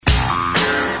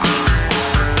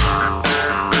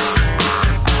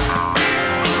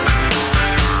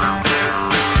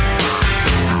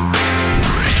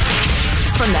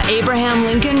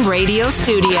radio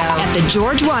studio at the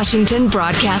George Washington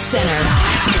Broadcast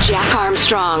Center. Jack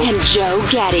Armstrong and Joe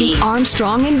Getty. The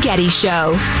Armstrong and Getty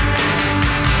Show.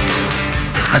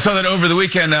 I saw that over the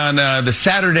weekend on the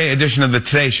Saturday edition of the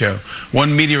Today Show.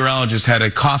 One meteorologist had a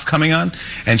cough coming on,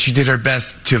 and she did her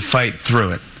best to fight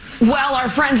through it. Well, our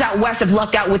friends out west have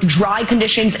lucked out with dry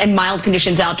conditions and mild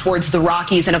conditions out towards the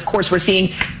Rockies. And, of course, we're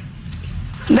seeing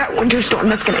that winter storm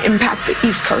that's going to impact the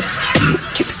East Coast.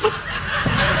 Excuse me.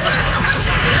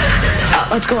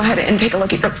 Let's go ahead and take a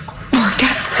look at the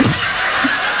forecast.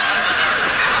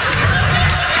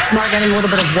 Smart getting a little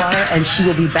bit of water, and she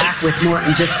will be back with more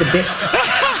in just a bit.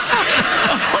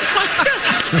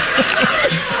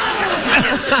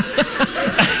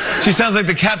 She sounds like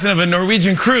the captain of a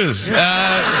Norwegian cruise. At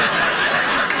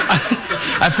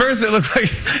first, it looked like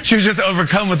she was just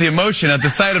overcome with the emotion at the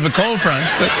sight of a cold front.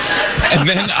 And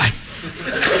then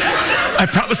I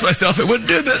promised myself I wouldn't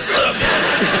do this.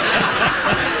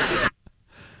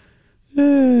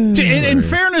 In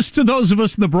fairness to those of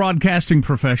us in the broadcasting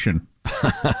profession,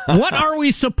 what are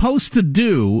we supposed to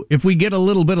do if we get a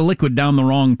little bit of liquid down the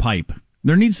wrong pipe?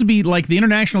 There needs to be, like the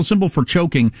international symbol for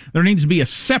choking, there needs to be a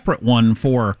separate one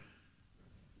for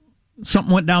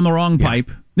something went down the wrong pipe.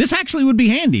 This actually would be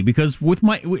handy because with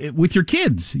your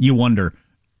kids, you wonder,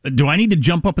 do I need to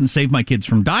jump up and save my kids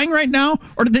from dying right now?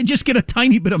 Or did they just get a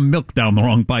tiny bit of milk down the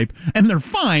wrong pipe and they're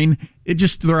fine? It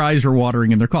just, their eyes are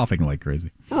watering and they're coughing like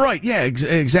crazy. Right, yeah,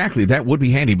 exactly. That would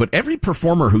be handy. But every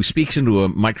performer who speaks into a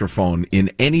microphone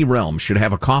in any realm should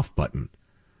have a cough button.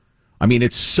 I mean,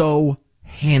 it's so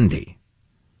handy.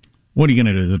 What are you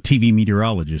going to do as a TV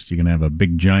meteorologist? You're going to have a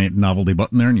big, giant novelty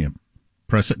button there and you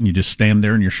press it and you just stand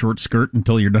there in your short skirt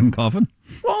until you're done coughing?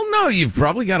 Well, no, you've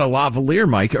probably got a lavalier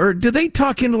mic. Or do they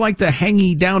talk into like the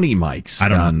hangy-downy mics? I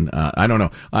don't know. I don't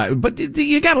know. But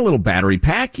you got a little battery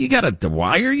pack. You got the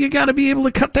wire. You got to be able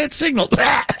to cut that signal.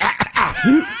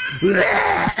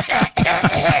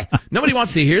 Nobody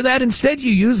wants to hear that. Instead,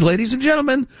 you use, ladies and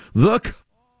gentlemen, the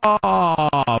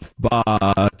cough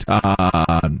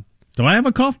button. Do I have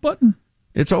a cough button?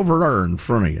 It's over there in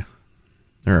front of you.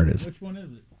 There it is. Which one is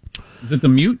it? Is it the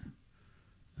mute?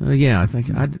 Yeah, I think.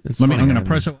 I'm going to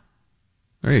press it.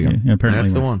 There you go. Yeah, apparently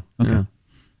that's the one. Okay.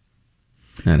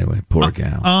 Yeah. Anyway, poor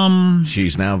gal.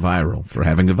 She's now viral for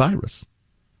having a virus.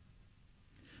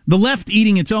 The left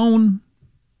eating its own.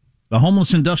 The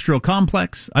homeless industrial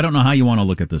complex. I don't know how you want to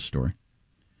look at this story.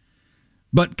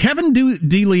 But Kevin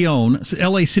DeLeon,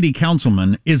 L.A. City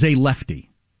Councilman, is a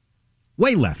lefty.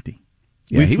 Way lefty.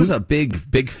 Yeah, he was a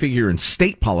big figure in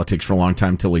state politics for a long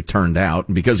time till he turned out.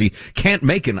 And because he can't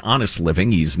make an honest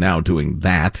living, he's now doing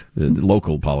that,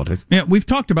 local politics. Yeah, we've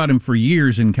talked about him for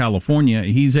years in California.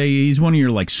 He's one of your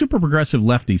like super progressive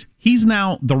lefties. He's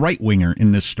now the right winger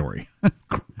in this story.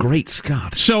 Great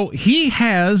Scott. So he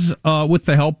has, with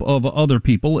the help of other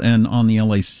people and on the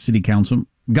LA City Council,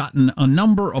 gotten a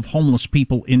number of homeless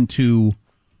people into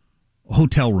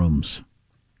hotel rooms.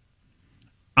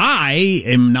 I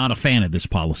am not a fan of this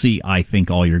policy. I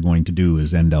think all you're going to do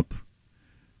is end up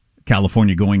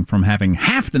California going from having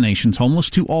half the nation's homeless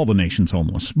to all the nation's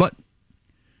homeless. But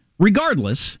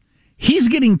regardless, he's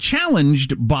getting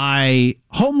challenged by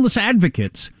homeless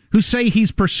advocates who say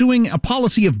he's pursuing a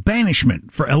policy of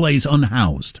banishment for LA's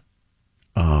unhoused.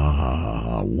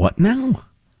 What now?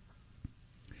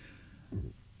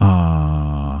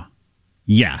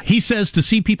 Yeah, he says to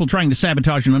see people trying to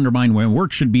sabotage and undermine my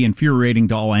work should be infuriating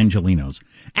to all Angelinos.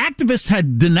 Activists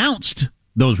had denounced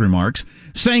those remarks,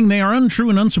 saying they are untrue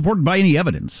and unsupported by any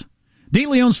evidence.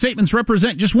 DeLeon's statements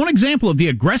represent just one example of the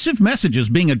aggressive messages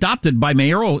being adopted by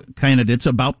mayoral candidates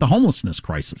about the homelessness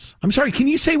crisis. I'm sorry, can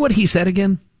you say what he said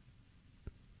again?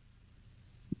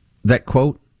 That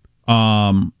quote?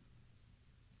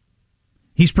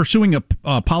 He's pursuing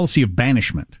a policy of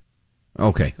banishment.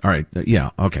 Okay, all right,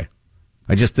 yeah, okay.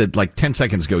 I just did, like 10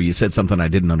 seconds ago, you said something I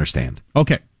didn't understand.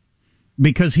 Okay.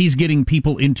 Because he's getting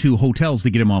people into hotels to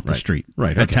get them off the street.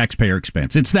 Right. At taxpayer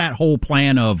expense. It's that whole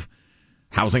plan of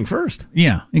housing first.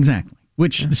 Yeah, exactly.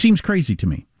 Which seems crazy to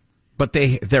me. But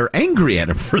they're angry at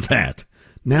him for that.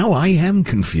 Now I am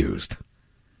confused.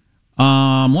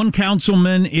 One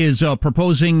councilman is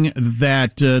proposing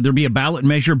that there be a ballot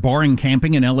measure barring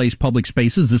camping in LA's public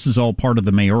spaces. This is all part of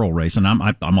the mayoral race, and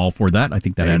I'm all for that. I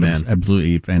think that is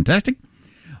absolutely fantastic.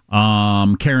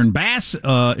 Karen Bass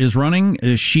is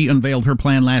running. She unveiled her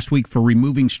plan last week for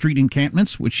removing street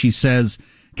encampments, which she says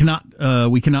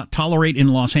we cannot tolerate in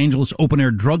Los Angeles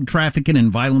open-air drug trafficking and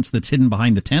violence that's hidden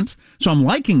behind the tents. So I'm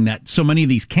liking that so many of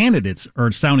these candidates are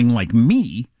sounding like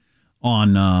me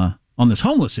on this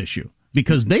homeless issue,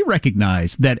 because they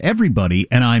recognize that everybody,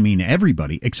 and I mean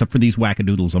everybody, except for these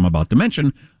wackadoodles I'm about to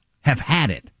mention, have had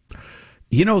it.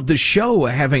 The show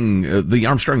the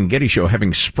Armstrong and Getty show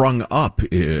having sprung up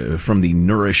from the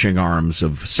nourishing arms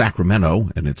of Sacramento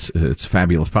and its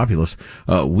fabulous populace,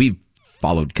 we've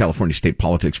followed California state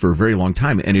politics for a very long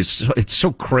time, and it's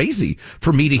so crazy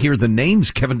for me to hear the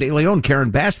names Kevin De Leon, Karen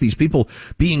Bass, these people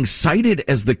being cited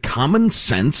as the common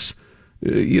sense,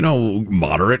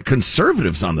 moderate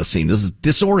conservatives on the scene. This is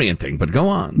disorienting, but go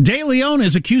on. De Leon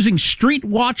is accusing Street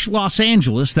Watch Los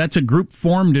Angeles, that's a group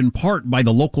formed in part by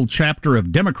the local chapter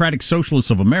of Democratic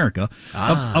Socialists of America,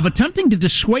 of attempting to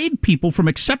dissuade people from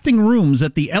accepting rooms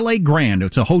at the L.A. Grand.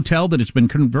 It's a hotel that has been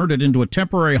converted into a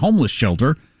temporary homeless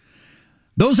shelter.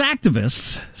 Those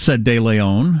activists, said De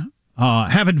Leon,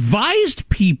 have advised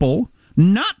people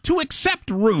not to accept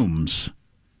rooms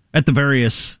at the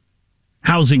various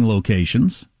housing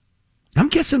locations. I'm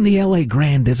guessing the L.A.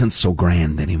 Grand isn't so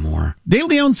grand anymore. De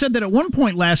Leon said that at one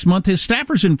point last month, his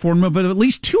staffers informed him of at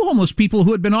least 2 homeless people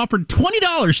who had been offered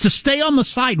 $20 to stay on the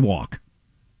sidewalk.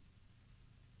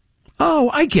 Oh,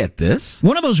 I get this.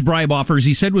 One of those bribe offers,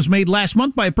 he said, was made last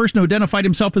month by a person who identified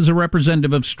himself as a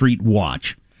representative of Street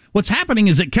Watch. What's happening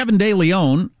is that Kevin De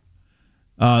Leon's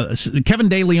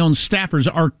staffers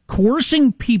are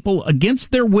coercing people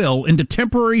against their will into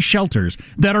temporary shelters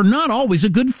that are not always a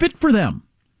good fit for them.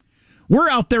 We're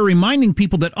out there reminding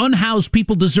people that unhoused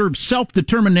people deserve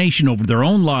self-determination over their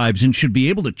own lives and should be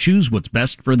able to choose what's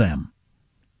best for them.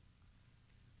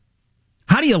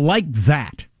 How do you like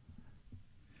that?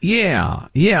 Yeah,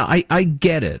 I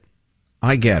get it.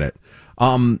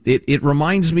 It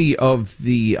reminds me of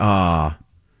the,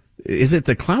 is it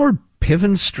the Cloward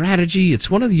Piven strategy? It's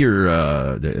one of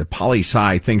your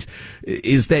poli-sci things,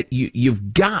 is that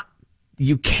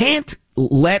you can't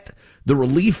let the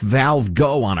relief valve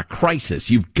go on a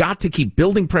crisis. You've got to keep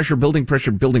building pressure.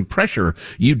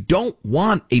 You don't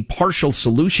want a partial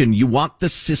solution. You want the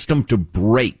system to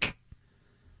break.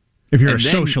 If you're a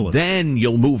socialist. Then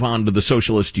you'll move on to the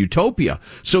socialist utopia.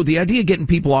 So the idea of getting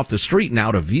people off the street and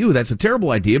out of view, that's a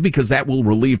terrible idea because that will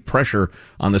relieve pressure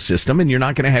on the system and you're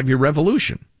not going to have your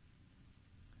revolution.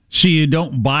 So you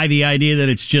don't buy the idea that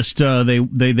it's just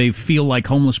they feel like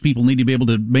homeless people need to be able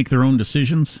to make their own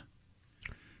decisions?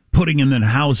 Putting in that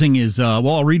housing is,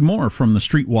 I'll read more from the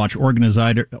Street Watch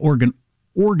organizer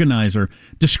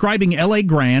describing L.A.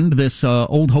 Grand, this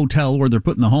old hotel where they're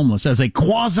putting the homeless, as a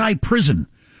quasi-prison,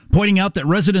 pointing out that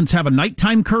residents have a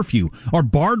nighttime curfew, are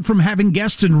barred from having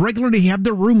guests, and regularly have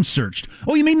their rooms searched.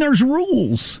 Oh, you mean there's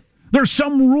rules? There's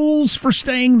some rules for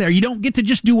staying there. You don't get to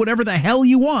just do whatever the hell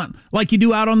you want, like you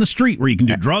do out on the street, where you can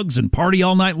do drugs and party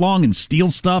all night long and steal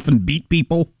stuff and beat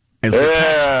people. As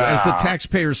the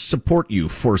taxpayers support you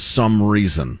for some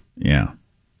reason. Yeah.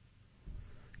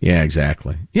 Yeah,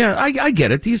 exactly. Yeah, I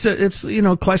get it. It's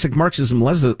classic Marxism,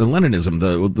 Leninism.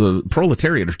 The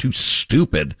proletariat are too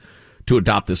stupid to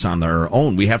adopt this on their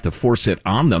own. We have to force it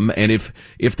on them. And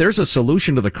if there's a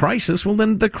solution to the crisis, well,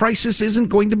 then the crisis isn't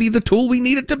going to be the tool we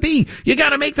need it to be. You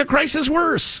got to make the crisis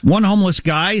worse. One homeless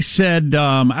guy said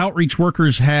outreach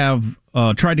workers have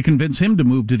tried to convince him to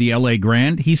move to the L.A.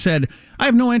 Grand. He said, I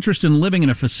have no interest in living in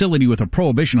a facility with a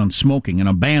prohibition on smoking and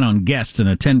a ban on guests and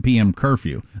a 10 p.m.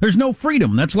 curfew. There's no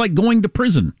freedom. That's like going to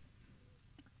prison.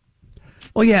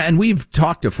 Well, yeah, and we've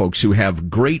talked to folks who have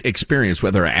great experience,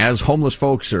 whether as homeless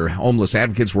folks or homeless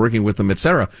advocates working with them,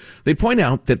 etc. They point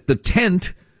out that the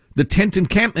tent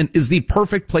encampment is the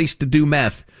perfect place to do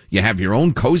meth. You have your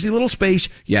own cozy little space.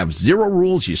 You have zero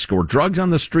rules. You score drugs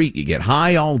on the street. You get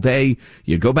high all day.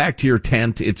 You go back to your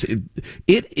tent. It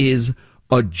is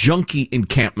a junkie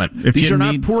encampment. These are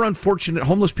not poor, unfortunate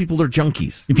homeless people. They're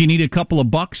junkies. If you need a couple of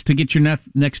bucks to get your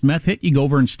next meth hit, you go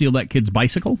over and steal that kid's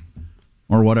bicycle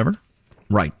or whatever.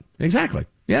 Right. Exactly.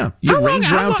 Yeah. You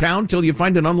range around town till you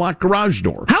find an unlocked garage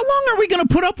door. How long are we going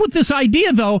to put up with this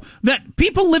idea, though, that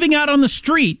people living out on the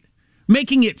street,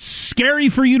 making it scary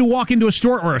for you to walk into a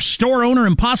store, or a store owner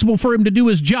impossible for him to do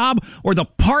his job, or the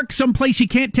park someplace you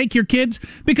can't take your kids,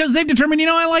 because they've determined,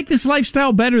 I like this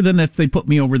lifestyle better than if they put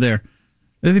me over there.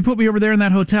 If they put me over there in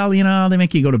that hotel, they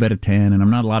make you go to bed at 10, and I'm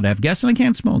not allowed to have guests, and I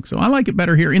can't smoke. So I like it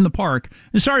better here in the park.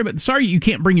 And sorry you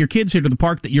can't bring your kids here to the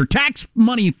park that your tax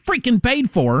money freaking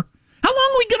paid for. How long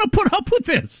are we going to put up with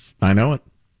this? I know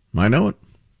it.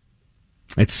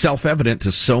 It's self-evident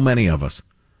to so many of us.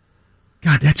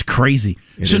 God, that's crazy.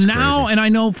 So now, and I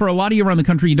know for a lot of you around the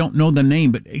country, you don't know the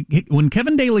name, but when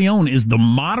Kevin De Leon is the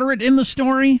moderate in the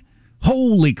story,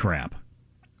 holy crap.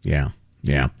 Yeah.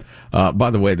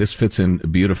 By the way, this fits in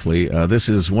beautifully. This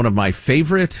is one of my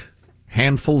favorite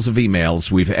handfuls of emails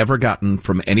we've ever gotten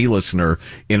from any listener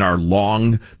in our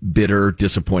long, bitter,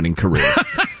 disappointing career.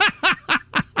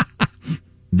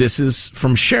 This is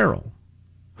from Cheryl,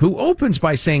 who opens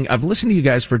by saying, I've listened to you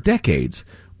guys for decades,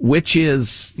 which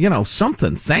is,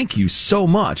 something. Thank you so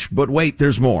much. But wait,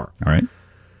 there's more. All right.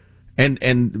 And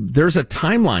there's a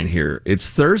timeline here.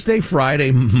 It's Thursday,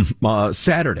 Friday,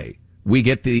 Saturday. We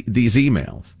get these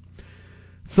emails.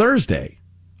 Thursday,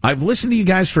 I've listened to you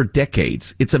guys for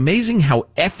decades. It's amazing how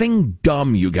effing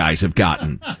dumb you guys have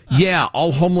gotten. Yeah,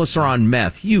 all homeless are on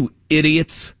meth. You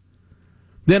idiots.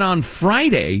 Then on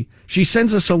Friday, she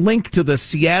sends us a link to the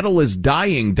Seattle is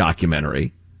Dying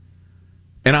documentary.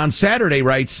 And on Saturday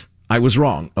writes, I was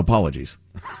wrong. Apologies.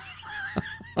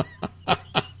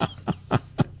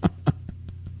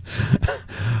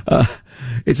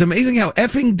 It's amazing how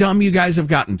effing dumb you guys have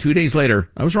gotten. 2 days later,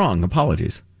 I was wrong.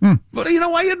 Apologies. But,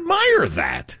 I admire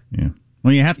that. Yeah.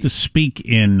 Well, you have to speak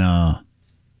in,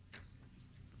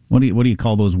 what do you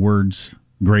call those words?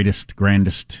 Greatest,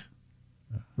 grandest?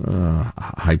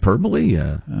 Hyperbole?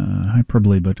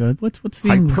 Hyperbole, but what's the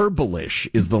Hyperbolish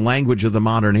is the language of the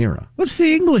modern era. What's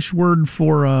the English word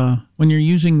for when you're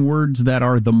using words that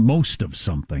are the most of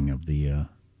something of the...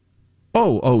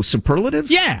 superlatives?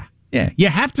 Yeah. You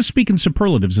have to speak in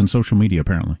superlatives in social media,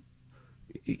 apparently.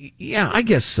 Yeah, I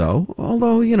guess so.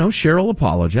 Although, Cheryl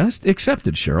apologized.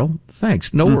 Accepted, Cheryl.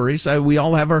 Thanks. No worries. We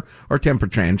all have our temper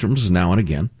tantrums now and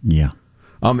again. Yeah.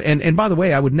 And by the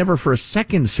way, I would never for a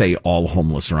second say all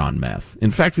homeless are on meth.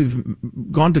 In fact, we've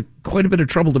gone to quite a bit of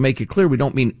trouble to make it clear we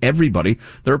don't mean everybody.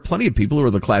 There are plenty of people who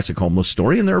are the classic homeless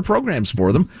story, and there are programs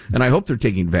for them, and I hope they're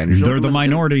taking advantage of them. They're the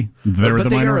minority. They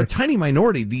are a tiny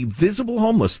minority. The visible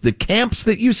homeless, the camps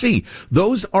that you see,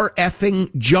 those are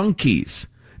effing junkies.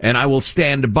 And I will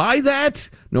stand by that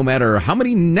no matter how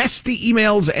many nasty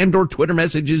emails and or Twitter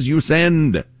messages you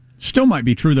send. Still might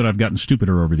be true that I've gotten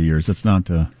stupider over the years. That's not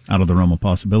out of the realm of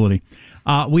possibility.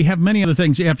 We have many other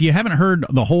things. If you haven't heard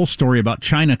the whole story about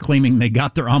China claiming they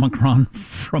got their Omicron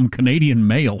from Canadian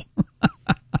mail.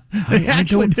 I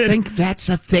don't think that's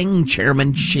a thing,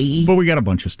 Chairman Xi. But we got a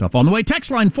bunch of stuff on the way.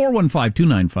 Text line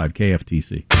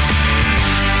 415-295-KFTC.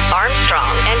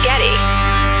 Armstrong and Getty.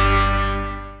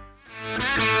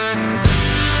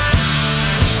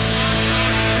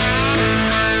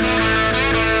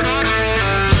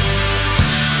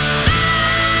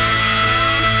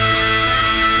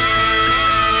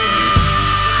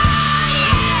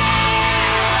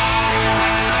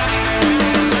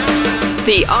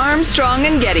 The Armstrong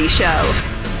and Getty Show.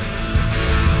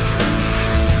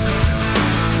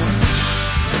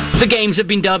 The games have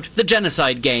been dubbed the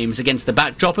Genocide Games against the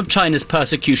backdrop of China's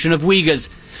persecution of Uyghurs.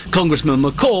 Congressman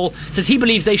McCall says he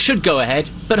believes they should go ahead,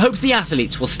 but hopes the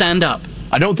athletes will stand up.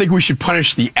 I don't think we should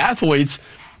punish the athletes,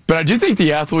 but I do think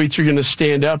the athletes are going to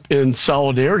stand up in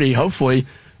solidarity, hopefully,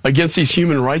 against these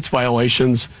human rights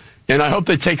violations. And I hope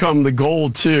they take home the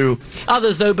gold, too.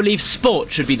 Others, though, believe sport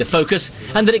should be the focus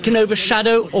and that it can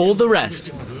overshadow all the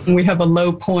rest. We have a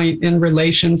low point in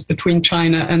relations between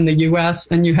China and the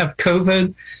U.S., and you have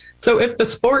COVID. So if the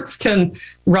sports can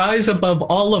rise above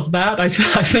all of that, I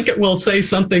think it will say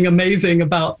something amazing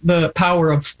about the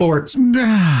power of sports.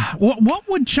 What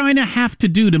would China have to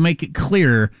do to make it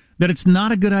clear that it's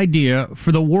not a good idea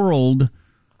for the world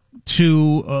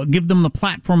to give them the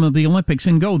platform of the Olympics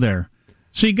and go there?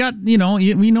 So you got, we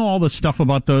know all the stuff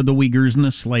about the Uyghurs and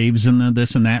the slaves and the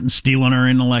this and that and stealing our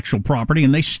intellectual property,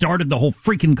 and they started the whole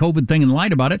freaking COVID thing and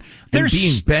lied about it. They're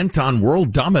being bent on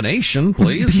world domination,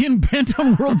 please. Being bent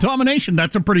on world domination,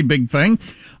 that's a pretty big thing.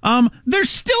 They're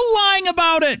still lying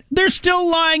about it.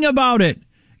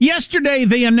 Yesterday,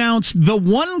 they announced the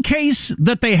one case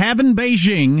that they have in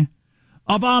Beijing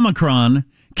of Omicron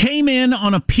came in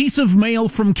on a piece of mail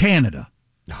from Canada.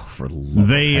 Oh, for love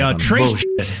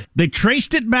they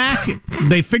traced it back.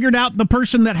 They figured out the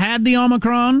person that had the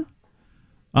Omicron,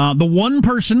 the one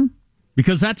person,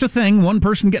 because that's a thing. One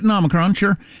person getting Omicron,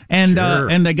 sure.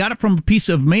 And they got it from a piece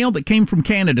of mail that came from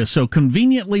Canada. So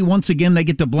conveniently, once again, they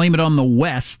get to blame it on the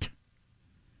West.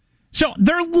 So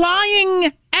they're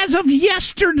lying as of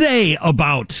yesterday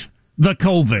about the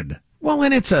COVID. Well,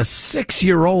 and it's a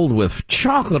 6-year-old with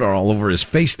chocolate all over his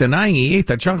face denying he ate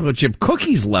the chocolate chip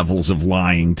cookies levels of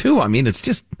lying, too. I mean, it's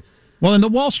just... Well, and the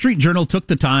Wall Street Journal took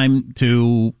the time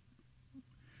to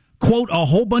quote a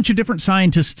whole bunch of different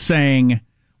scientists saying,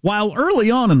 while early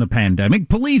on in the pandemic,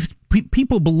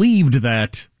 people believed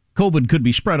that COVID could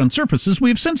be spread on surfaces, we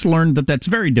have since learned that that's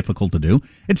very difficult to do.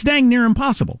 It's dang near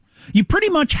impossible. You pretty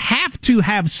much have to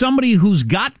have somebody who's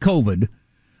got COVID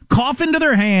cough into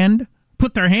their hand,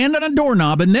 put their hand on a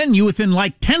doorknob, and then within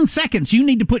like 10 seconds, you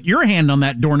need to put your hand on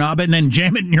that doorknob and then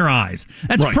jam it in your eyes.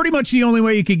 That's pretty much the only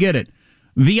way you could get it.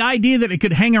 The idea that it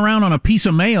could hang around on a piece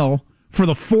of mail for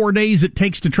the 4 days it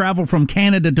takes to travel from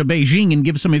Canada to Beijing and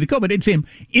give somebody the COVID, it's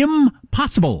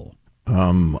impossible.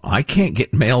 I can't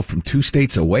get mail from 2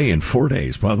 states away in 4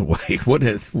 days, by the way.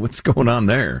 What's going on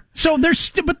there? So there's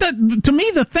to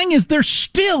me, the thing is, they're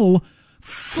still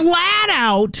flat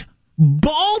out,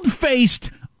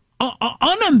 bald-faced,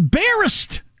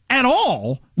 unembarrassed at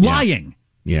all, lying.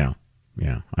 Yeah,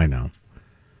 I know.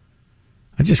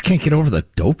 I just can't get over the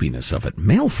dopiness of it.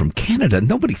 Mail from Canada,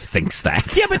 nobody thinks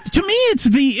that. Yeah, but to me,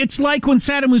 it's like when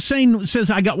Saddam Hussein says,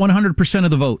 I got 100%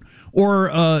 of the vote. Or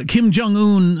Kim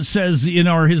Jong-un says,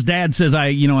 or his dad says,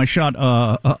 I shot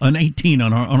an 18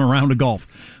 on a round of golf.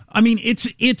 I mean,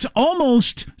 it's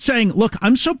almost saying, look,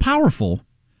 I'm so powerful,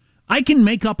 I can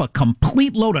make up a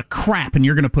complete load of crap, and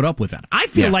you're going to put up with that. I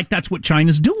feel like that's what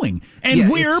China's doing, and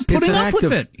we're putting up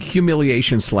with it.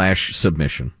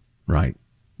 Humiliation/submission, right?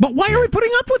 But why are we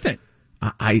putting up with it?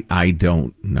 I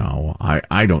don't know.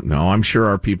 I don't know. I'm sure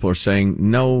our people are saying,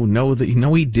 no,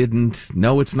 he didn't.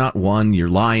 No, it's not one. You're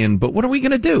lying. But what are we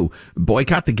going to do?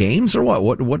 Boycott the games or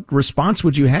what? What response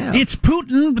would you have? It's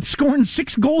Putin scoring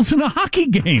 6 goals in a hockey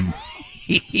game.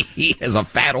 He is a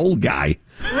fat old guy.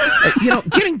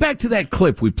 Getting back to that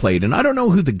clip we played, and I don't know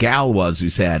who the gal was who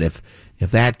said, if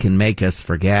that can make us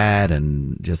forget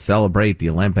and just celebrate the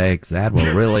Olympics, that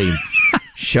will really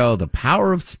show the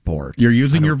power of sport. You're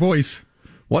using your voice.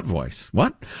 What voice?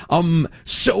 What?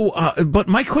 But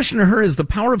my question to her is the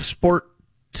power of sport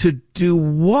to do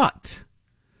what?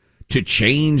 To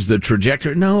change the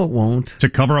trajectory? No, it won't. To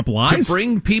cover up lies? To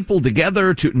bring people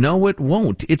together? No, it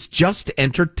won't. It's just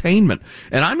entertainment.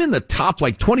 And I'm in the top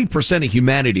 20% of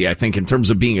humanity, I think, in terms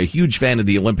of being a huge fan of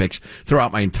the Olympics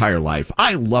throughout my entire life.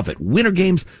 I love it. Winter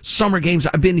Games, Summer Games.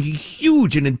 I've been a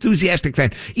huge and enthusiastic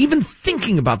fan. Even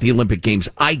thinking about the Olympic Games,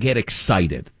 I get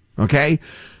excited. Okay?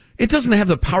 It doesn't have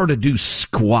the power to do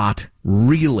squat,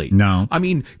 really. No. I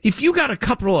mean, if you got a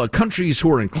couple of countries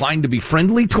who are inclined to be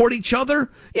friendly toward each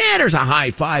other, there's a high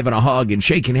five and a hug and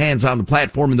shaking hands on the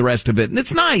platform and the rest of it. And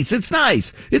it's nice.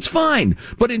 It's fine.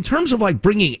 But in terms of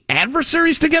bringing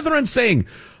adversaries together and saying,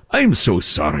 I'm so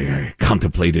sorry I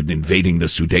contemplated invading the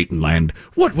Sudetenland.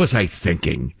 What was I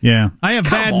thinking? Yeah. I have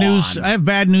bad news. I have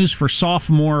bad news for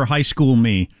sophomore high school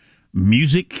me.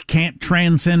 Music can't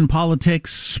transcend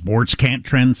politics. Sports can't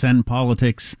transcend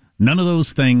politics. None of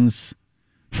those things.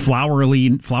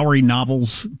 Flowery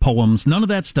novels, poems, none of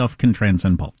that stuff can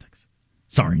transcend politics.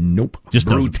 Sorry. Nope. Just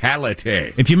brutality.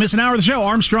 Doesn't. If you miss an hour of the show,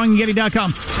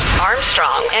 ArmstrongandGetty.com.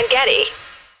 Armstrong and Getty.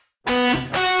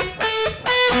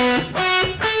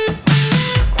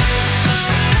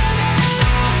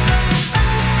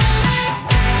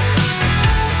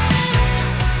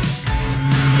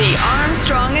 The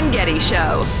Armstrong and Getty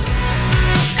Show.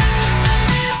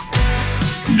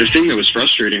 The thing that was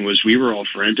frustrating was we were all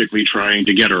frantically trying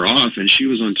to get her off, and she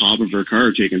was on top of her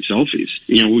car taking selfies.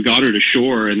 We got her to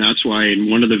shore, and that's why in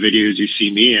one of the videos you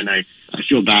see me, and I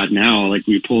feel bad now,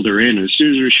 we pulled her in. As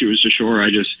soon as she was to shore, I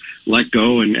just let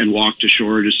go and walked to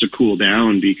shore just to cool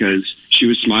down because she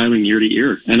was smiling ear to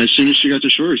ear. And as soon as she got to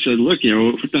shore, I said, look,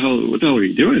 what the hell are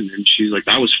you doing? And she's like,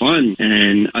 that was fun.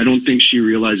 And I don't think she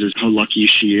realizes how lucky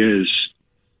she is.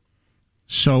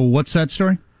 So what's that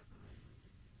story?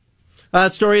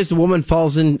 That story is the woman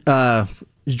falls in,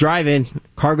 is driving,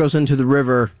 car goes into the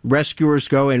river, rescuers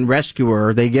go and rescue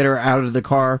her. They get her out of the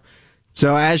car.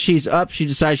 So as she's up, she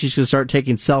decides she's going to start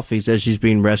taking selfies as she's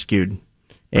being rescued.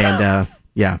 And,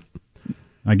 yeah.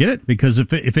 I get it, because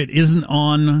if it isn't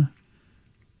on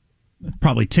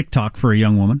probably TikTok for a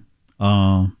young woman,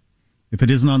 if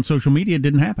it isn't on social media, it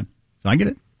didn't happen. So I get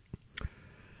it.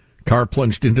 Car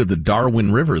plunged into the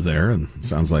Darwin River there, and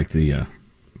sounds like the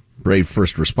brave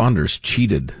first responders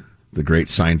cheated the great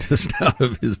scientist out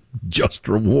of his just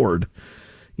reward.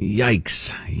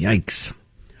 Yikes.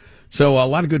 So a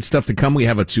lot of good stuff to come. We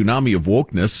have a tsunami of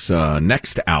wokeness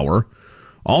next hour.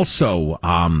 Also,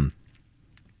 a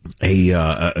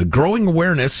growing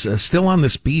awareness still on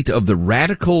this beat of the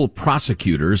radical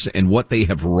prosecutors and what they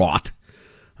have wrought.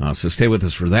 So stay with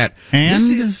us for that. And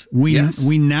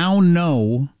we now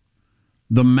know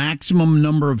the maximum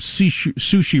number of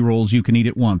sushi rolls you can eat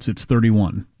at once. It's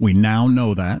 31. We now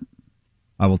know that.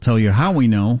 I will tell you how we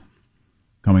know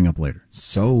coming up later.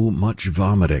 So much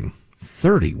vomiting.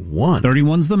 31.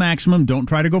 31's the maximum. Don't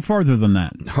try to go farther than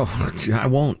that. Oh, I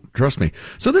won't. Trust me.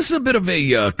 So this is a bit of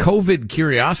a COVID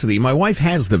curiosity. My wife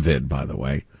has the vid, by the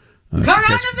way. She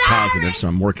tested positive, so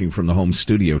I'm working from the home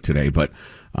studio today. But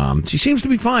she seems to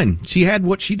be fine. She had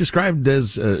what she described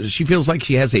as, she feels like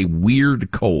she has a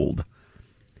weird cold.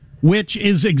 Which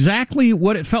is exactly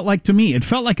what it felt like to me. It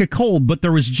felt like a cold, but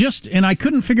there was just, and I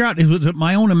couldn't figure out, was it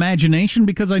my own imagination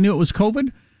because I knew it was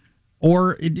COVID?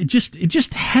 Or it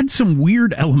just had some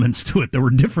weird elements to it that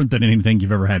were different than anything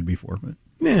you've ever had before. But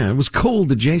Yeah, it was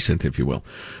cold adjacent, if you will.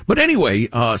 But anyway,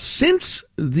 since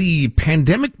the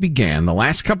pandemic began the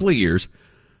last couple of years,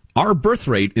 our birth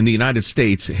rate in the United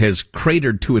States has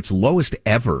cratered to its lowest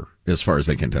ever, as far as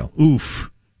they can tell. Oof.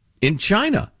 In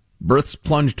China, births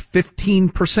plunged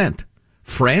 15%.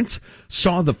 France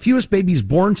saw the fewest babies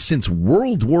born since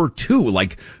World War II,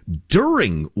 like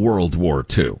during World War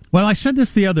II. Well, I said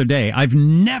this the other day. I've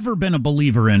never been a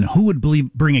believer in who would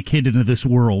bring a kid into this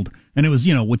world. And it was,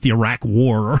 with the Iraq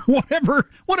War or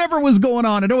whatever was going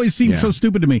on. It always seemed so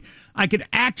stupid to me. I could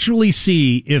actually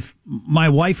see if my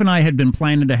wife and I had been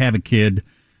planning to have a kid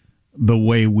the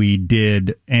way we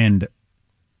did and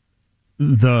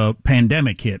the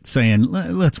pandemic hit, saying,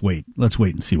 let's wait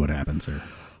and see what happens here.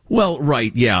 Well,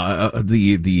 right, yeah,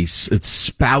 the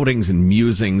spoutings and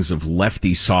musings of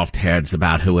lefty soft heads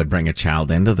about who would bring a child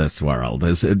into this world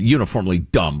is uniformly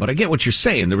dumb. But I get what you're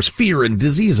saying. There was fear and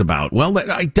disease about. Well,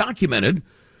 I documented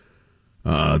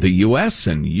the U.S.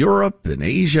 and Europe and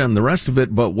Asia and the rest of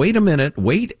it. But wait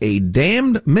a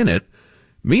damned minute.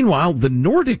 Meanwhile, the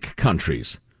Nordic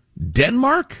countries,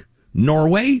 Denmark,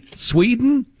 Norway,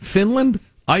 Sweden, Finland,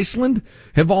 Iceland,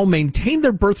 have all maintained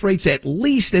their birth rates at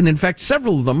least, and in fact,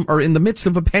 several of them are in the midst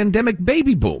of a pandemic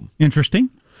baby boom. Interesting.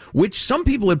 Which some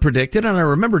people had predicted, and I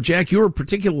remember, Jack, you were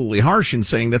particularly harsh in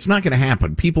saying that's not going to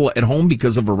happen. People at home,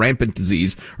 because of a rampant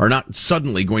disease, are not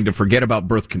suddenly going to forget about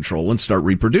birth control and start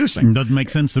reproducing. Doesn't make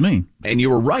sense to me. And you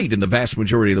were right in the vast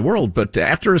majority of the world, but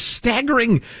after a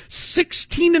staggering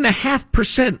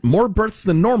 16.5% more births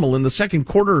than normal in the second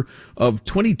quarter of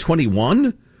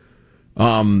 2021...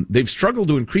 they've struggled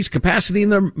to increase capacity in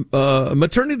their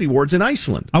maternity wards in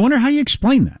Iceland. I wonder how you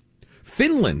explain that.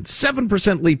 Finland,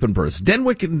 7% leap in births.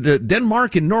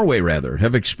 Denmark and Norway, rather,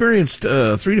 have experienced 3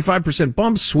 to 5%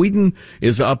 bumps. Sweden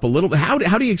is up a little. How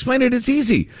do you explain it? It's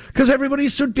easy. Because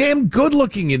everybody's so damn good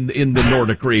looking in the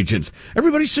Nordic regions.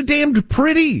 Everybody's so damned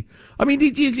pretty. I mean,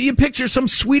 you picture some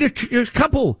Swedish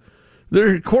couple.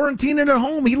 They're quarantining at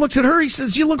home. He looks at her. He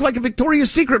says, "You look like a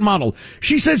Victoria's Secret model."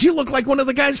 She says, "You look like one of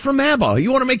the guys from ABBA.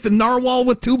 You want to make the narwhal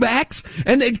with 2 backs?"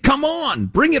 And they come on,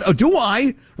 bring it. Do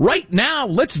I? Right now.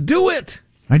 Let's do it.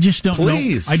 I just don't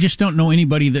Please. know. I just don't know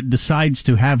anybody that decides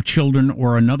to have children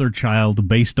or another child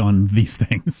based on these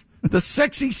things. The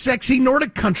sexy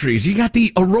Nordic countries. You got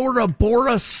the Aurora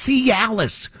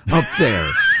Bor-Cialis up there.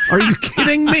 Are you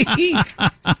kidding me? Please,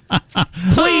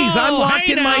 I'm locked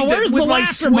in with my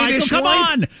Swedish Michael, come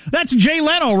wife. on. That's Jay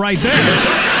Leno right there.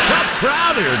 Tough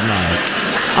crowd here tonight.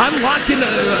 I'm locked in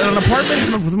an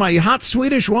apartment with my hot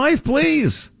Swedish wife.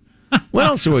 Please. What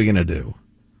else are we going to do?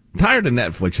 Tired of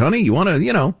Netflix, honey. You want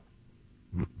to,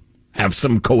 have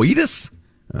some coitus?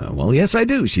 Well, yes, I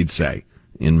do, she'd say,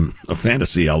 in a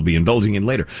fantasy I'll be indulging in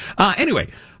later. Anyway,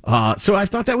 so I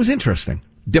thought that was interesting.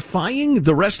 Defying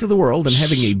the rest of the world and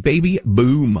having a baby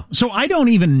boom. So I don't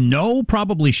even know,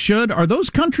 probably should. Are those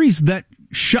countries that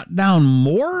shut down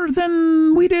more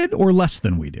than we did or less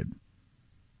than we did?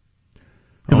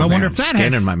 Because I wonder if that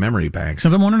scanning my memory banks.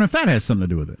 Because I'm wondering if that has something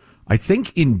to do with it. I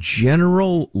think in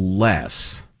general,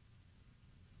 less.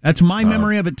 That's my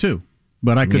memory of it too,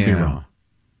 but I could be wrong.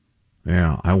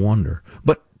 Yeah, I wonder.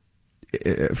 But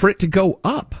for it to go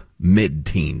up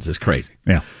mid-teens is crazy.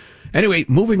 Yeah. Anyway,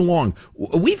 moving along.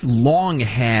 We've long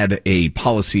had a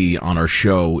policy on our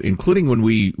show, including when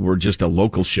we were just a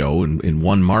local show in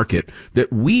one market,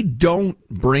 that we don't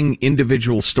bring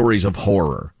individual stories of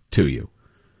horror to you.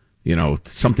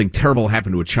 Something terrible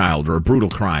happened to a child or a brutal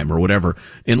crime or whatever,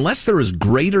 unless there is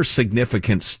greater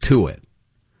significance to it.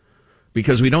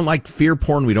 Because we don't like fear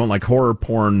porn, we don't like horror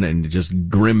porn, and just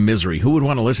grim misery. Who would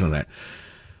want to listen to that?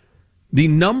 The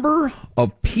number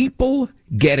of people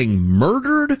getting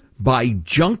murdered by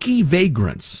junkie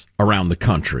vagrants around the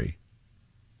country.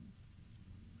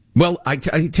 Well, I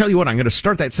tell you what, I'm going to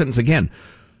start that sentence again.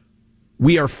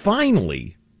 We are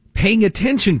finally paying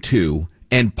attention to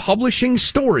and publishing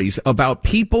stories about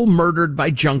people murdered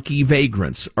by junkie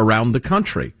vagrants around the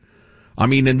country. I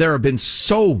mean, and there have been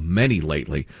so many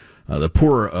lately. The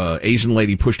poor Asian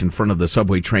lady pushed in front of the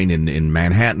subway train in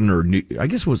Manhattan, or I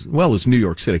guess it was New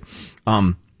York City.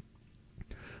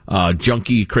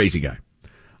 Junkie crazy guy.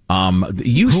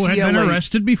 UCLA, who had been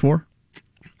arrested before.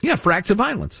 Yeah, for acts of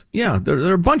violence. Yeah, there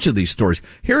are a bunch of these stories.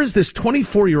 Here is this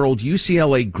 24-year-old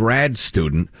UCLA grad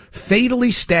student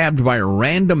fatally stabbed by a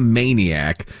random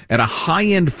maniac at a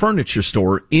high-end furniture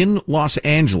store in Los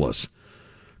Angeles.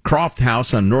 Croft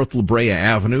House on North La Brea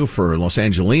Avenue for Los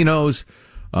Angelinos.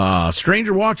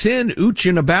 Stranger walks in,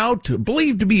 ooching about,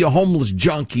 believed to be a homeless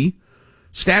junkie,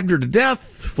 stabbed her to death,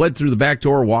 fled through the back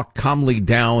door, walked calmly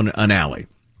down an alley.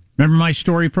 Remember my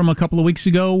story from a couple of weeks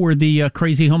ago where the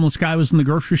crazy homeless guy was in the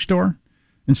grocery store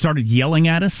and started yelling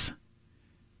at us.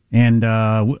 And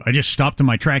I just stopped in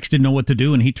my tracks, didn't know what to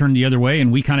do, and he turned the other way,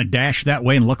 and we kind of dashed that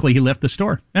way, and luckily he left the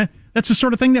store. That's the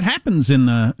sort of thing that happens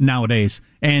in nowadays.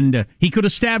 And he could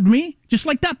have stabbed me, just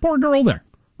like that poor girl there.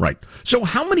 Right. So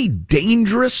how many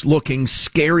dangerous-looking,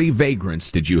 scary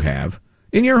vagrants did you have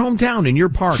in your hometown, in your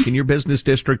park, in your business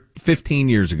district 15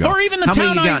 years ago? Or even the how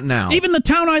town many you got now? Even the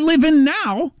town I live in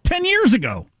now, 10 years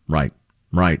ago. Right.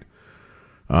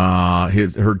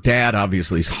 Her dad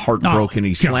obviously is heartbroken.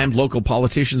 He slammed local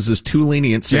politicians as too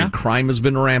lenient, saying crime has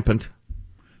been rampant.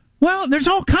 Well, there's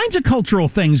all kinds of cultural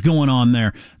things going on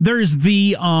there. There's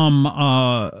the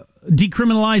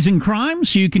decriminalizing crime,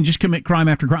 so you can just commit crime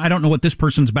after crime. I don't know what this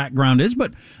person's background is,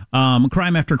 but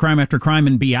crime after crime after crime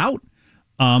and be out.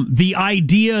 The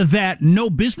idea that no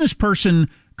business person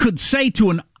could say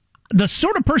to the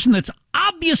sort of person that's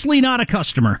obviously not a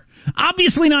customer,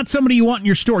 obviously not somebody you want in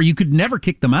your store, you could never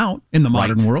kick them out in the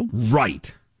modern world.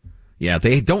 Right. Yeah,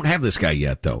 they don't have this guy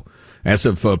yet, though. As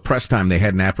of press time, they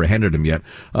hadn't apprehended him yet.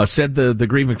 Said the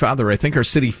grieving father, I think our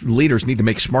city leaders need to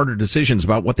make smarter decisions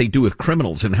about what they do with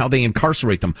criminals and how they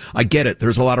incarcerate them. I get it.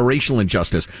 There's a lot of racial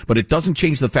injustice, but it doesn't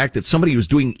change the fact that somebody who's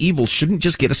doing evil shouldn't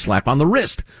just get a slap on the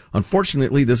wrist.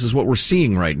 Unfortunately, this is what we're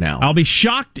seeing right now. I'll be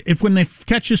shocked if when they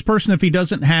catch this person, if he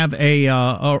doesn't have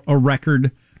a record,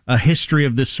 a history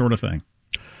of this sort of thing.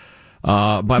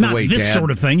 By the way, this Dad, sort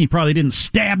of thing. He probably didn't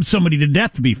stab somebody to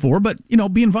death before, but,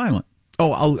 being violent.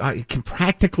 Oh, I can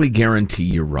practically guarantee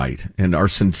you're right. And our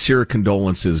sincere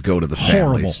condolences go to the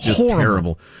families. Just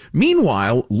terrible.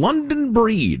 Meanwhile, London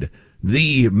Breed,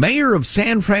 the mayor of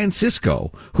San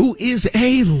Francisco, who is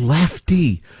a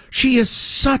lefty. She is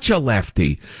such a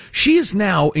lefty. She is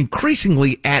now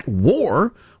increasingly at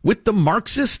war with the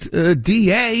Marxist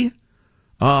DA,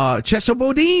 Chesa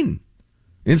Boudin,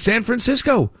 in San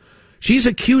Francisco. She's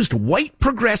accused white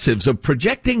progressives of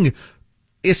projecting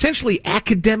essentially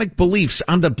academic beliefs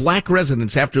onto black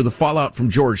residents after the fallout from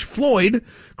George Floyd,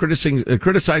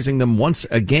 criticizing them once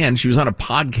again. She was on a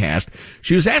podcast.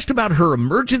 She was asked about her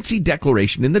emergency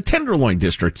declaration in the Tenderloin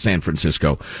District, San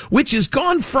Francisco, which has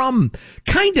gone from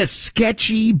kind of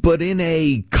sketchy, but in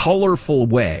a colorful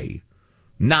way,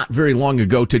 not very long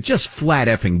ago, to just flat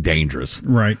effing dangerous.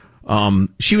 Right.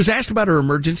 She was asked about her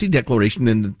emergency declaration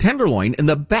in the Tenderloin and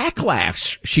the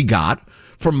backlash she got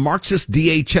from Marxist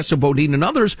DA Chesa Boudin and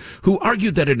others who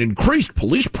argued that an increased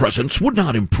police presence would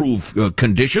not improve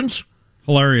conditions.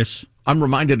 Hilarious. I'm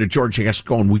reminded of George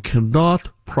Gascon. We cannot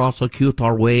prosecute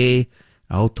our way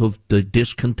out of the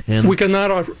discontent. We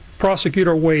cannot prosecute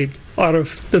our way out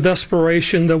of the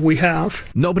desperation that we have.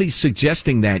 Nobody's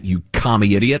suggesting that, you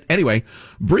commie idiot. Anyway,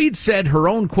 Breed said her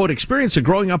own, quote, experience of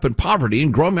growing up in poverty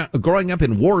and growing up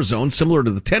in war zones similar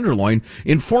to the Tenderloin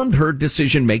informed her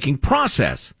decision-making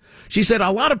process. She said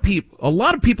a lot of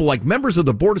people like members of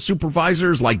the Board of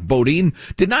Supervisors like Bodine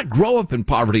did not grow up in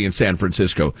poverty in San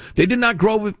Francisco. They did not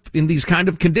grow up in these kind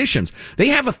of conditions. They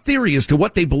have a theory as to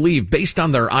what they believe based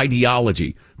on their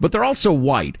ideology, but they're also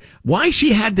white. Why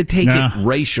she had to take it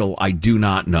racial, I do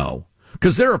not know.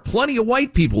 Because there are plenty of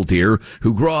white people, dear,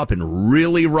 who grow up in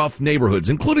really rough neighborhoods,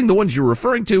 including the ones you're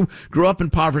referring to, grew up in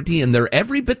poverty, and they're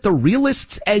every bit the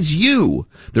realists as you.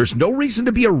 There's no reason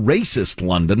to be a racist,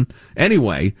 London.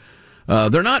 Anyway,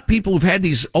 they're not people who've had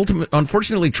these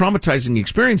unfortunately traumatizing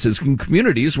experiences in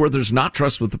communities where there's not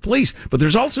trust with the police, but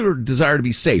there's also a desire to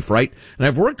be safe, right? And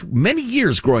I've worked many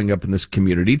years growing up in this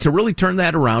community to really turn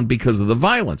that around because of the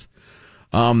violence.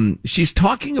 She's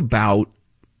talking about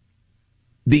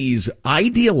these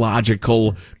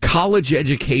ideological,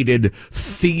 college-educated,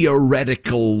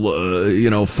 theoretical,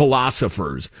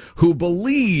 philosophers who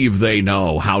believe they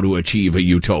know how to achieve a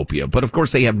utopia. But, of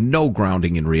course, they have no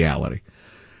grounding in reality.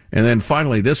 And then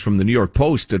finally, this from the New York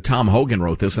Post, Tom Hogan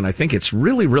wrote this, and I think it's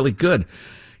really, really good.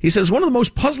 He says, one of the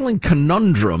most puzzling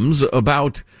conundrums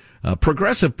about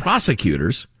progressive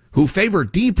prosecutors who favor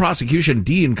de-prosecution,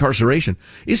 de-incarceration,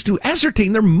 is to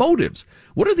ascertain their motives.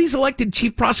 What are these elected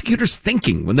chief prosecutors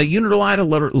thinking when they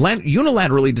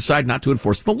unilaterally decide not to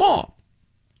enforce the law?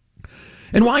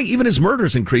 And why, even as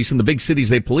murders increase in the big cities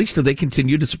they police, do they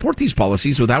continue to support these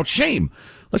policies without shame?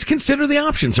 Let's consider the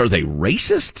options. Are they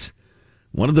racists?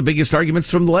 One of the biggest arguments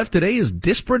from the left today is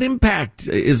disparate impact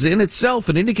is in itself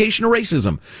an indication of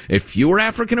racism. If fewer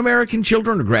African-American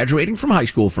children are graduating from high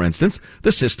school, for instance,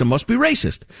 the system must be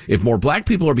racist. If more black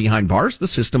people are behind bars, the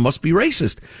system must be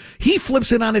racist. He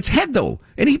flips it on its head, though,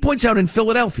 and he points out in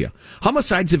Philadelphia,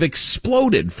 homicides have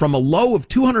exploded from a low of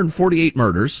 248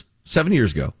 murders 7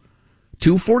 years ago,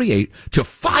 248, to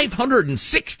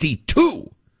 562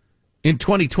 in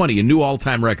 2020, a new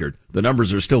all-time record. The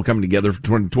numbers are still coming together for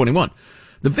 2021.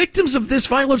 The victims of this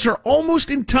violence are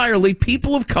almost entirely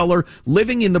people of color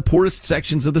living in the poorest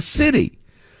sections of the city.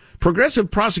 Progressive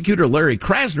prosecutor Larry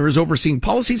Krasner is overseeing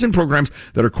policies and programs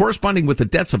that are corresponding with the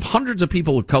deaths of hundreds of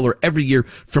people of color every year,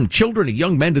 from children to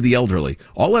young men to the elderly.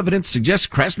 All evidence suggests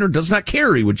Krasner does not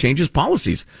care he would change his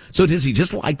policies. So does he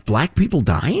just like black people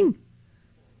dying?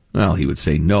 Well, he would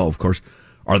say no, of course.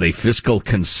 Are they fiscal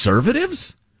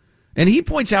conservatives? And he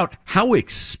points out how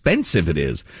expensive it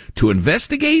is to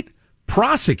investigate,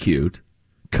 prosecute,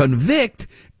 convict,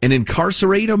 and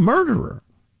incarcerate a murderer.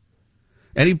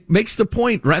 And he makes the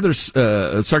point rather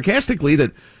sarcastically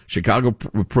that Chicago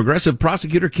progressive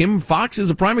prosecutor Kim Foxx is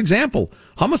a prime example.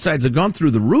 Homicides have gone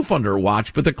through the roof under her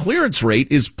watch, but the clearance rate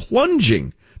is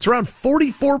plunging. It's around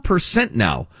 44%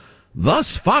 now.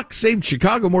 Thus, Foxx saved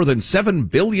Chicago more than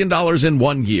 $7 billion in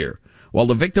 1 year. While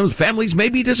the victims' families may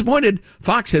be disappointed,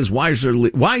 Foxx has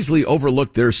wisely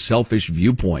overlooked their selfish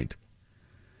viewpoint.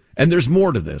 And there's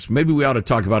more to this. Maybe we ought to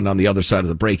talk about it on the other side of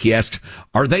the break. He asks,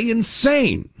 are they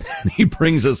insane? And he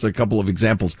brings us a couple of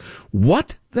examples.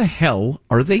 What the hell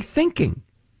are they thinking?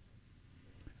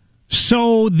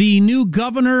 So the new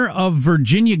governor of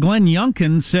Virginia, Glenn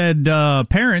Youngkin, said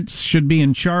parents should be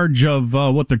in charge of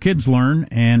what their kids learn,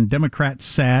 and Democrats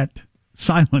sat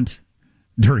silent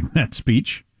during that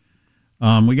speech.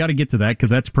 We got to get to that because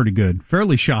that's pretty good.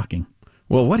 Fairly shocking.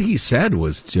 Well, what he said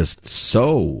was just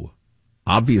so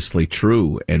obviously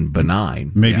true and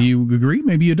benign. Maybe you agree,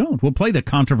 maybe you don't. We'll play the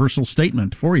controversial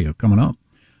statement for you coming up.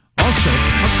 Also,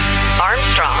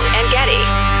 Armstrong and Getty.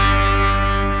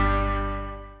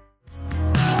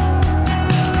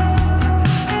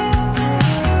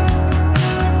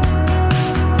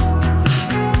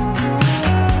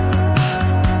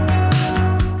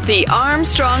 The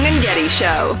Armstrong and Getty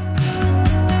Show.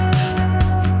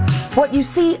 What you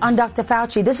see on Dr.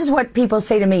 Fauci, this is what people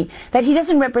say to me, that he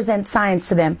doesn't represent science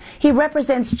to them. He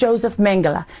represents Joseph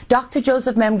Mengele. Dr.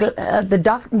 Joseph Mengele,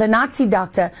 the Nazi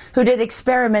doctor who did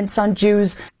experiments on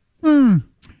Jews.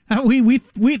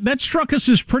 That struck us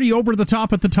as pretty over the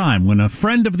top at the time when a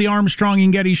friend of the Armstrong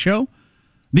and Getty Show,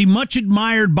 the much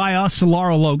admired by us,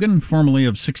 Laura Logan, formerly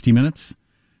of 60 Minutes,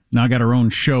 now got her own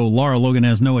show. Laura Logan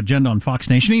Has No Agenda on Fox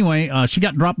Nation. Anyway, she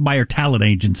got dropped by her talent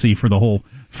agency for the whole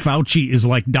Fauci is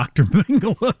like Dr.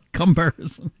 Mengele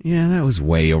comparison. Yeah, that was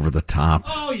way over the top.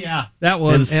 Oh, yeah, that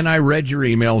was. And I read your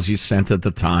emails you sent at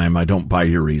the time. I don't buy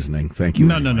your reasoning. Thank you.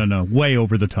 No. Way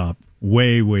over the top.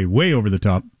 Way over the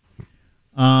top.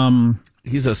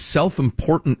 He's a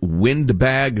self-important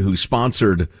windbag who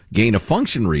sponsored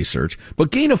gain-of-function research,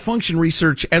 but gain-of-function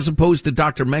research, as opposed to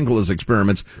Dr. Mengele's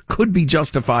experiments, could be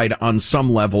justified on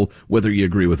some level, whether you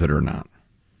agree with it or not.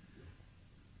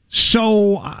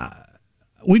 So,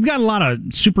 we've got a lot of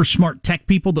super smart tech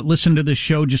people that listen to this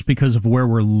show just because of where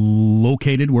we're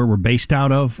located, where we're based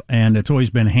out of, and it's always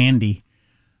been handy.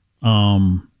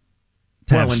 And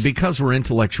because we're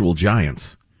intellectual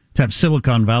giants. To have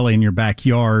Silicon Valley in your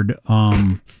backyard.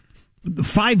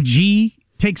 5G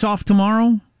takes off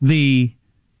tomorrow, the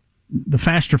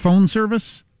faster phone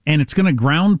service, and it's going to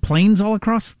ground planes all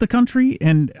across the country.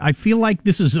 And I feel like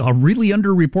this is a really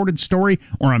underreported story,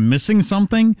 or I'm missing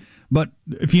something. But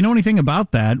if you know anything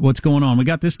about that, what's going on? We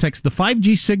got this text. The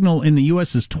 5G signal in the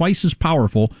U.S. is twice as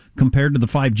powerful compared to the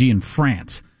 5G in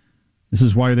France. This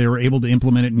is why they were able to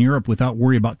implement it in Europe without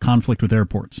worry about conflict with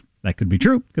airports. That could be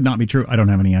true, could not be true. I don't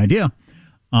have any idea.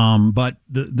 But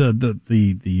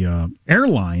the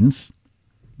airlines,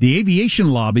 the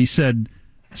aviation lobby said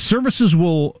services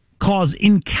will cause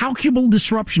incalculable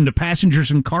disruption to passengers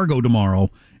and cargo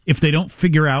tomorrow if they don't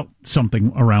figure out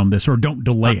something around this or don't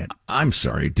delay it. I'm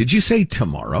sorry. Did you say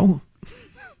tomorrow?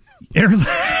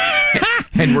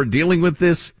 And we're dealing with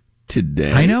this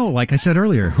today. I know. Like I said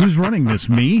earlier, who's running this?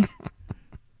 Me?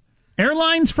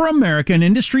 Airlines for America, an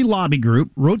industry lobby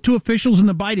group, wrote to officials in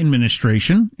the Biden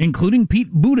administration, including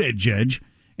Pete Buttigieg,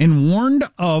 and warned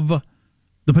of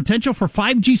the potential for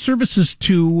 5G services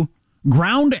to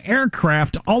ground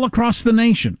aircraft all across the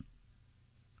nation.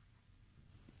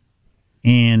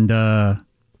 And so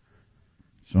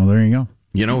there you go.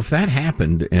 You know, if that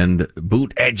happened, and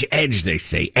boot edge, they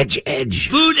say,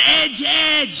 edge. Boot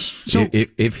edge. So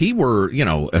if he were,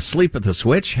 asleep at the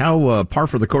switch, how par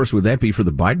for the course would that be for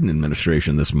the Biden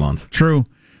administration this month? True.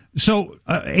 So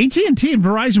AT&T and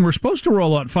Verizon were supposed to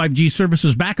roll out 5G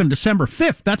services back on December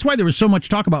 5th. That's why there was so much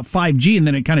talk about 5G, and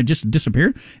then it kind of just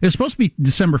disappeared. It was supposed to be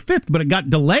December 5th, but it got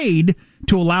delayed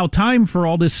to allow time for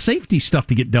all this safety stuff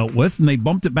to get dealt with, and they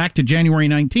bumped it back to January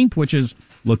 19th, which is,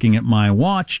 looking at my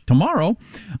watch, tomorrow.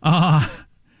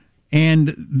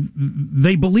 And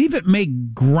they believe it may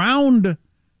ground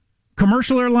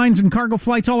commercial airlines and cargo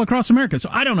flights all across America. So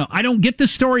I don't know. I don't get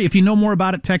this story. If you know more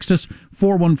about it, text us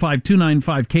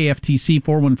 415-295-KFTC,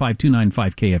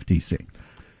 415-295-KFTC.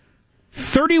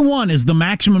 31 is the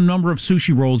maximum number of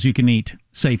sushi rolls you can eat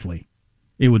safely.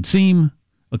 It would seem,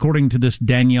 according to this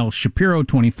Danielle Shapiro,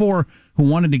 24, who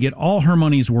wanted to get all her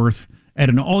money's worth at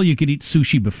an all-you-could-eat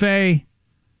sushi buffet.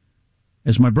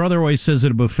 As my brother always says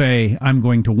at a buffet, I'm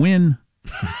going to win.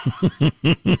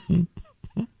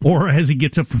 Or as he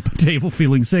gets up from the table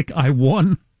feeling sick, I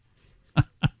won.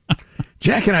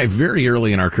 Jack and I, very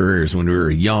early in our careers, when we were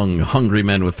young, hungry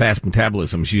men with fast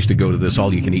metabolisms, used to go to this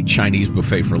all-you-can-eat Chinese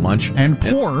buffet for lunch. And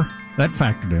poor, that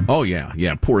factored in. Oh,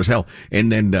 yeah, poor as hell.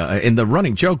 And then, and the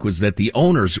running joke was that the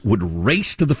owners would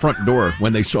race to the front door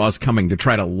when they saw us coming to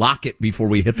try to lock it before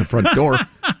we hit the front door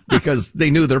because they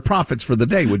knew their profits for the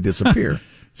day would disappear.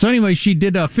 So anyway, she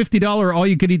did a $50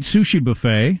 all-you-could-eat sushi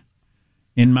buffet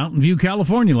in Mountain View,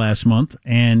 California last month,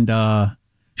 and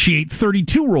she ate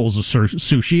 32 rolls of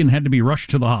sushi and had to be rushed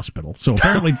to the hospital. So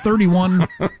apparently 31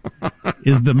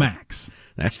 is the max.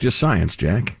 That's just science,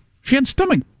 Jack. She had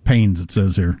stomach pains, it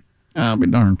says here. I'll be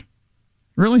darned.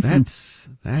 Really? That's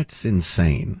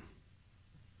insane.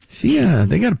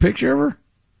 They got a picture of her?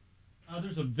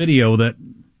 There's a video that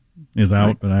is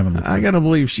out, but I haven't looked. I got to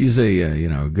believe she's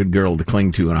a good girl to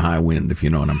cling to in a high wind, if you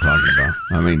know what I'm talking about.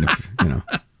 I mean,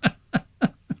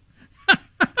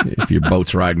 if your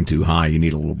boat's riding too high, you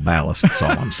need a little ballast. That's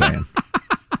all I'm saying.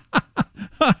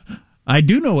 I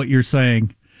do know what you're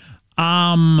saying.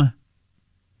 I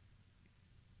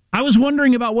was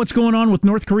wondering about what's going on with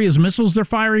North Korea's missiles they're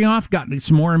firing off. Got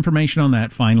some more information on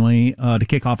that finally to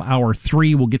kick off hour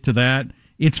 3. We'll get to that.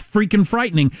 It's freaking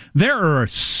frightening. There are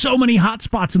so many hot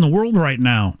spots in the world right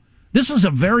now. This is a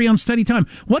very unsteady time.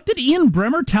 What did Ian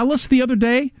Bremmer tell us the other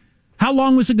day? How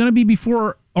long was it going to be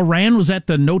before Iran was at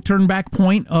the no-turn-back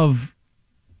point of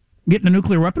getting a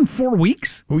nuclear weapon? 4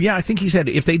 weeks? Well, yeah, I think he said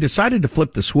if they decided to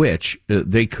flip the switch,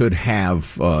 they could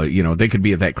have, they could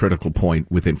be at that critical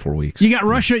point within 4 weeks. You got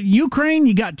Russia, Ukraine,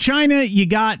 you got China, you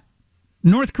got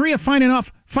North Korea firing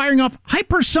off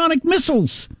hypersonic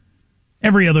missiles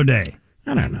every other day.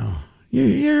 I don't know.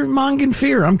 You're monging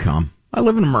fear. I'm calm. I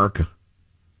live in America.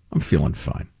 I'm feeling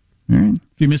fine. All right.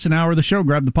 If you miss an hour of the show,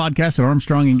 grab the podcast at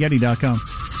ArmstrongandGetty.com.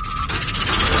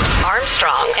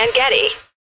 Armstrong and Getty.